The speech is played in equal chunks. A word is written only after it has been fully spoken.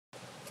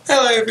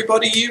Hello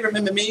everybody, you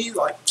remember me,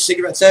 like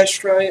Cigarettes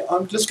Ashtray.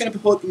 I'm just going to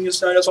be putting this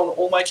notice on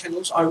all my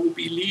channels. I will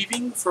be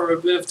leaving for a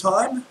bit of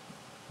time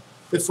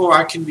before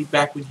I can be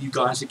back with you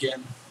guys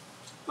again.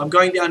 I'm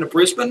going down to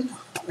Brisbane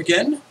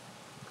again,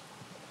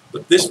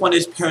 but this one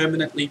is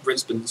permanently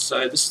Brisbane,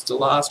 so this is the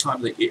last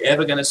time that you're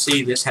ever going to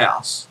see this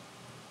house.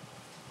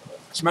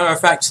 As a matter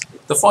of fact,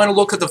 the final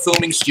look at the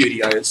filming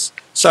studios.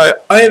 So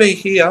over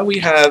here we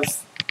have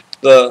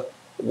the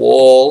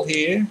wall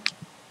here.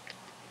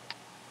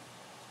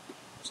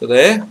 So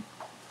there.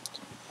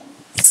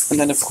 And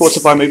then of course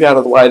if I move out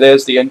of the way,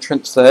 there's the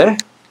entrance there.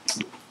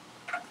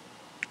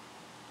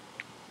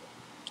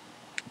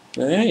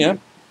 There, yeah.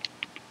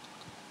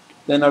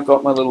 Then I've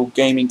got my little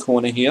gaming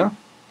corner here.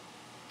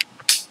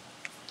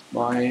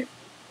 My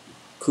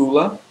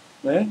cooler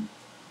there.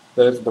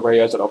 Those are the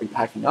radios that I'll be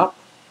packing up.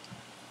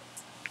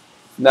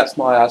 And that's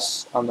my,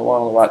 on the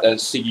one on the right,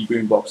 there's Siggy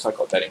Boombox. I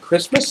got that in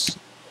Christmas.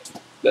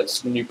 That's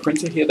the new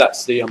printer here.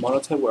 That's the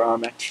monitor where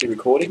I'm actually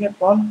recording it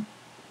on.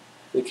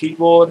 The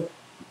keyboard,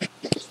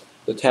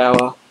 the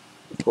tower,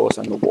 of course,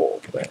 and the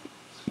wall there.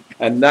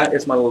 And that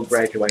is my little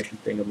graduation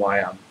thing of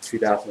my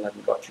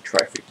 2011 Gotcha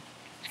trophy.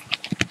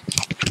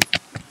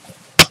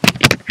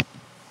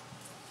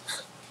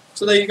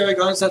 So there you go,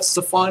 guys. That's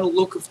the final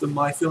look of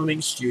my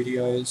filming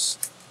studios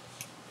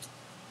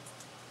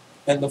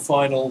and the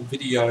final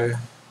video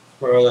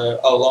for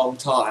a long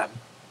time.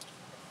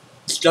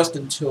 It's just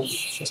until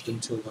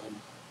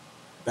I'm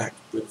back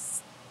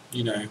with,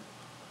 you know,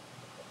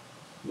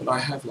 when I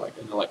have like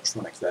an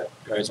electronic that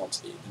goes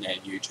onto the internet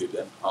and YouTube,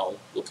 then I'll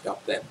look it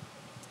up then.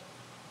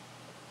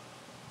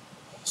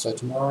 So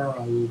tomorrow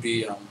I will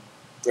be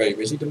very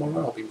busy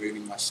tomorrow. I'll be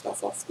moving my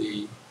stuff off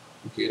the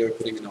computer,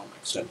 putting it on my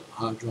external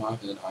hard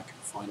drive, and then I can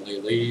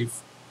finally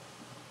leave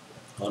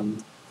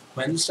on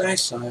Wednesday.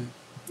 So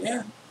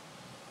yeah,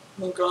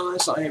 well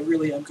guys, I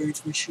really am going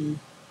to miss you,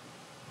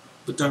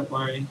 but don't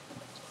worry,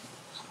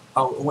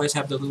 I'll always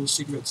have the little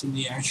cigarettes in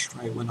the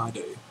ashtray when I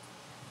do.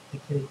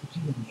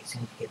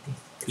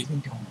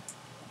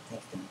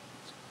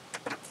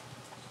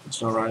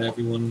 It's alright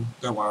everyone,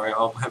 don't worry,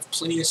 I'll have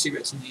plenty of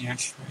cigarettes in the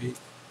ashtray,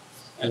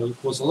 and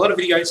of course a lot of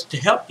videos to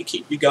help you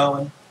keep you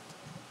going.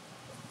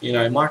 You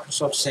know,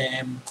 Microsoft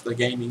Sam, the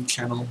gaming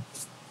channel,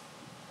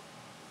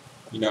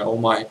 you know, all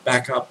my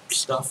backup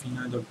stuff, you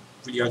know, the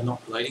videos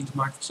not relating to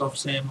Microsoft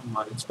Sam on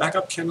my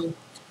backup channel.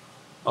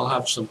 I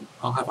have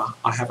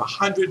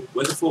 100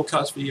 weather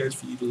forecast videos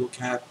for you to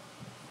look at,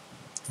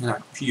 and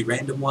a few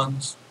random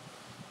ones.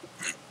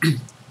 You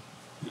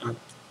know,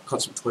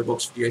 got some toy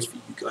box videos for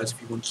you guys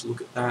if you want to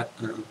look at that.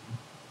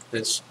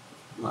 There's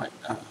like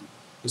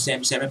the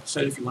Sam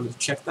episode if you wanted to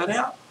check that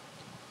out.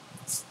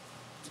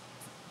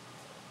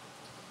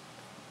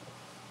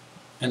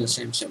 And the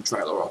Sam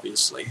trailer,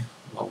 obviously.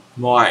 Well,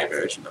 my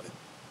version of it.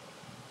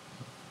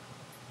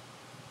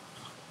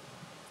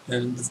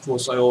 And of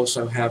course I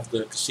also have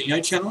the casino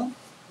channel.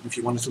 If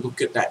you wanted to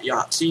look at that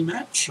Yahtzee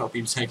match, I'll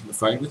be taking the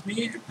phone with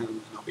me,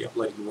 and I'll be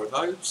uploading more of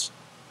those.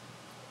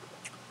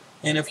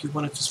 And if you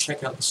wanted to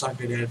check out the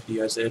Psycho Dad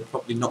videos, they're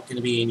probably not going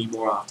to be any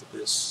more after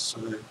this.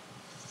 So,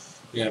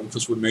 yeah,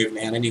 because we're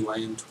moving out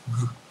anyway, and,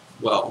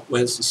 well,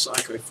 where's the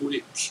Psycho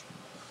footage?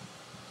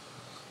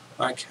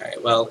 Okay,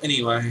 well,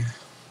 anyway,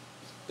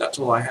 that's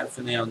all I have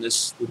for now, and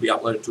this will be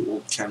uploaded to all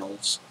the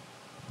channels.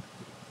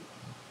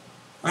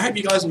 I hope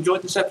you guys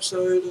enjoyed this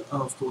episode,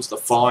 of course the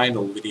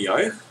final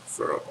video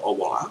for a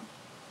while,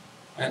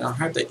 and I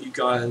hope that you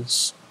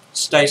guys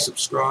stay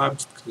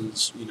subscribed,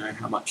 because you know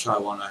how much I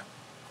want to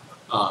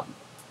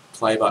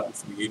play button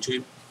from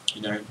YouTube.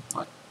 You know,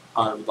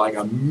 I would like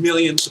 1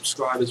 million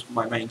subscribers for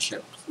my main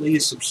channel.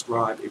 Please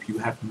subscribe if you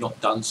have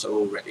not done so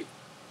already.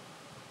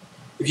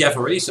 If you have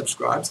already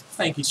subscribed,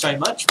 thank you so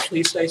much.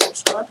 Please stay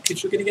subscribed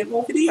because you're going to get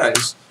more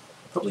videos.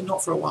 Probably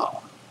not for a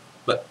while,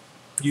 but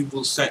you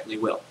will certainly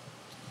will.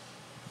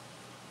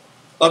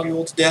 Love you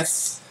all to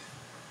death,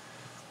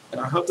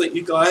 and I hope that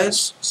you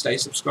guys stay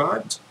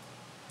subscribed,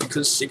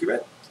 because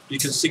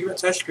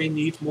cigarettes ashtray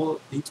needs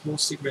more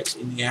cigarettes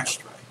in the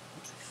ashtray.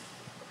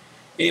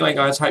 Anyway,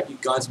 guys, hope you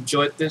guys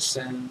enjoyed this,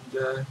 and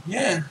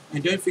yeah,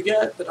 and don't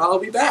forget that I'll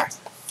be back.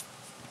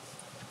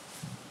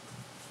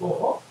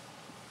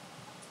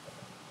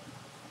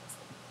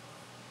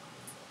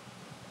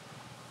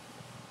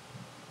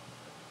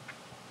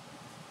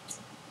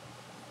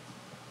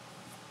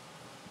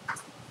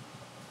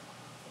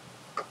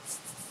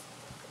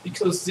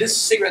 Because this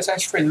cigarettes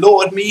ashtray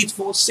lord needs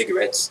more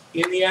cigarettes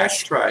in the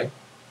ashtray.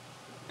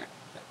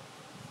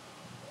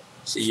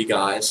 See you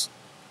guys.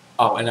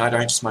 Oh, and I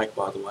don't smoke,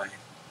 by the way.